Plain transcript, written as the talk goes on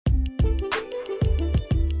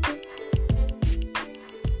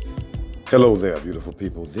Hello there, beautiful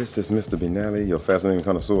people. This is Mr. Benally, your fascinating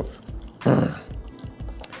connoisseur.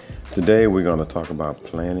 Today we're going to talk about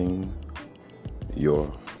planning your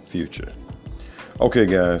future. Okay,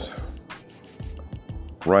 guys.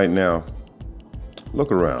 Right now,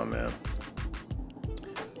 look around, man.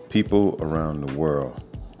 People around the world,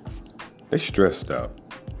 they're stressed out.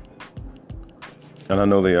 And I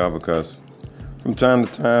know they are because from time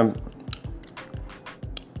to time,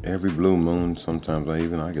 every blue moon, sometimes I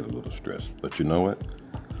get a little stressed. But you know what?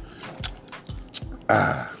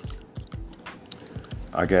 I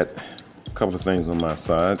got a couple of things on my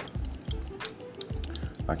side.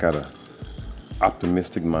 I got an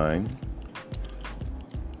optimistic mind.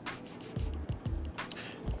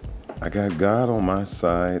 I got God on my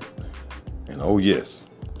side. And oh yes,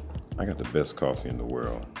 I got the best coffee in the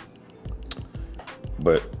world.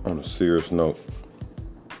 But on a serious note,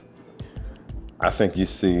 I think you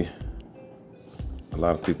see a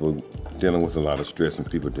lot of people dealing with a lot of stress, and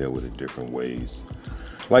people deal with it different ways.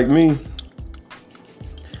 Like me,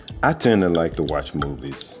 I tend to like to watch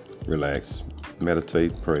movies, relax,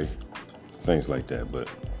 meditate, pray, things like that. But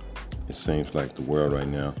it seems like the world right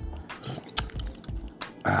now,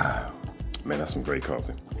 man, that's some great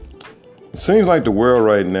coffee. It seems like the world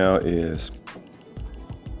right now is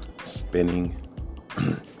spinning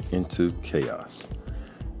into chaos.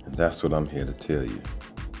 And that's what I'm here to tell you.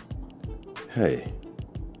 Hey,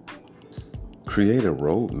 create a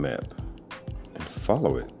roadmap and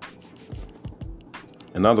follow it.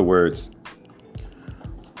 In other words,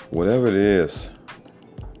 whatever it is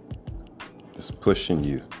that's pushing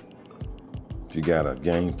you, if you got a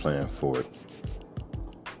game plan for it,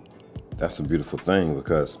 that's a beautiful thing,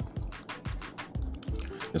 because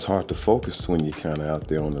it's hard to focus when you're kind of out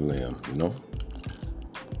there on the limb, you know?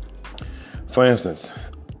 For instance,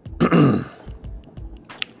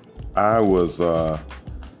 I was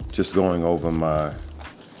just going over my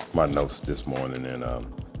notes this morning,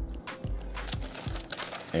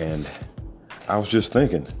 and I was just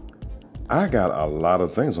thinking, I got a lot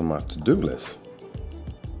of things on my to-do list.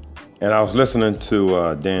 And I was listening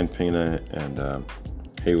to Dan Pena, and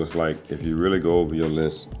he was like, if you really go over your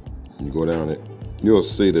list and you go down it, you'll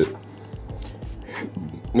see that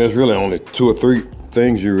there's really only 2 or 3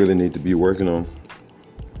 things you really need to be working on.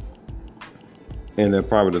 And they're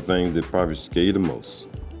probably the things that probably scare you the most,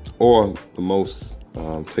 or the most,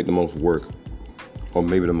 take the most work, or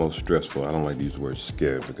maybe the most stressful. I don't like to use the word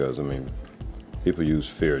scared because, people use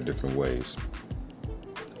fear in different ways.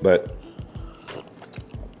 But,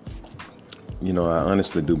 I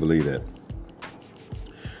honestly do believe that.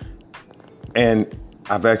 And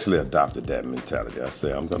I've actually adopted that mentality. I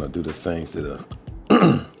say I'm going to do the things that are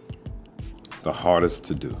the hardest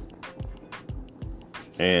to do.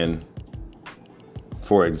 And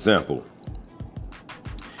for example,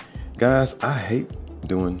 guys, I hate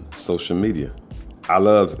doing social media. I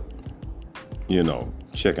love,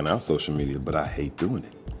 checking out social media, but I hate doing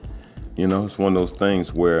it. It's one of those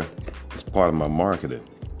things where it's part of my marketing.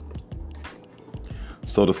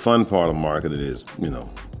 So the fun part of marketing is,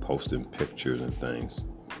 posting pictures and things.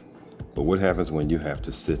 But what happens when you have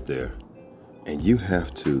to sit there and you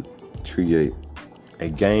have to create a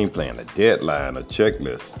game plan, a deadline, a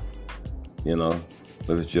checklist,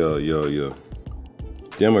 look at your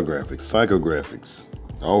demographics, psychographics,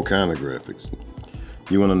 all kind of graphics.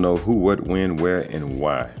 You want to know who, what, when, where, and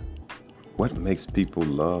why. What makes people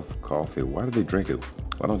love coffee? Why do they drink it?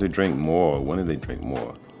 Why don't they drink more? When do they drink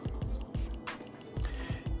more?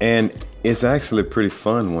 And it's actually pretty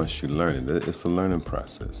fun once you learn it. It's a learning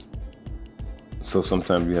process. So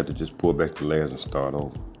sometimes you have to just pull back the layers and start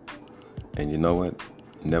over. And you know what?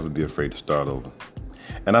 Never be afraid to start over.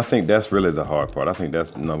 And I think that's really the hard part. I think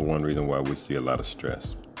that's the number one reason why we see a lot of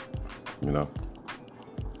stress,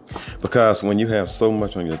 Because when you have so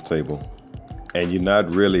much on your table and you're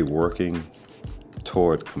not really working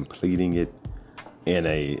toward completing it in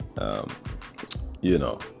a,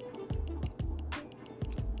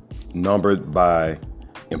 numbered by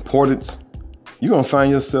importance, you're going to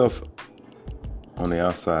find yourself on the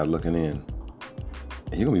outside looking in,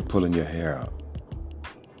 and you're going to be pulling your hair out.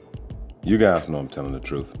 You guys know I'm telling the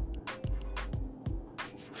truth.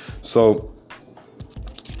 So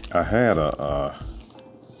I had a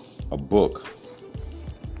book.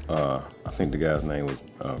 I think the guy's name was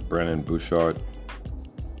Brendon Burchard.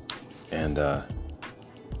 And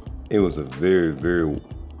it was a very, very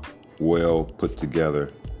well put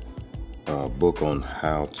together book on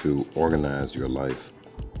how to organize your life.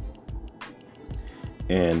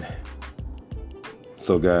 And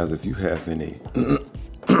so guys, if you have any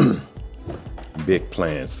big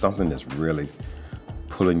plans, something that's really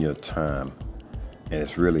pulling your time, and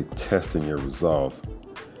it's really testing your resolve,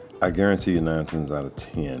 I guarantee you 9 times out of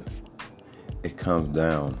 10, it comes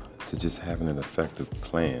down to just having an effective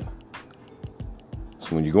plan.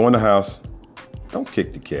 So when you go in the house, don't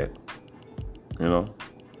kick the cat. You know,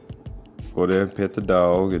 go there and pet the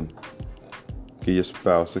dog and give your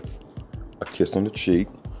spouse a kiss on the cheek.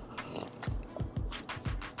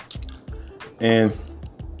 And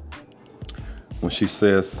when she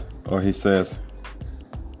says, or he says,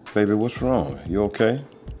 baby, what's wrong? You okay?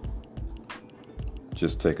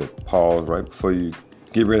 Just take a pause right before you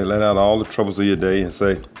get ready to let out all the troubles of your day and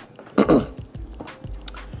say,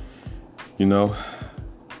 you know,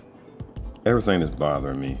 everything is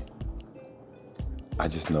bothering me. I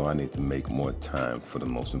just know I need to make more time for the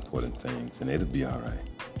most important things, and it'll be all right.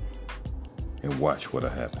 And watch what'll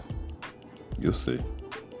happen. You'll see.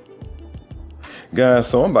 Guys,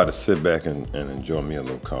 so I'm about to sit back and enjoy me a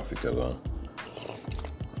little coffee, because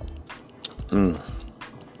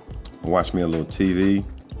watch me a little TV.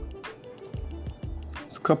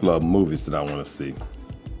 There's a couple of movies that I want to see.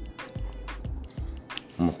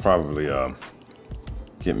 I'm going to probably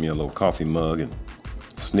get me a little coffee mug and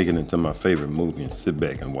sneak it into my favorite movie and sit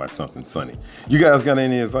back and watch something funny. You guys got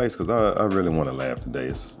any advice? Because I really want to laugh today.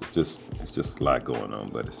 It's just a lot going on,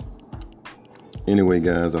 but anyway,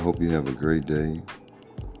 guys, I hope you have a great day.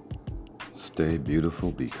 Stay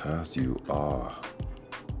beautiful because you are.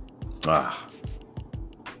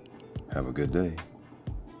 Have a good day.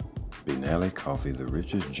 Benally Coffee, the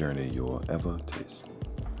richest journey you'll ever taste.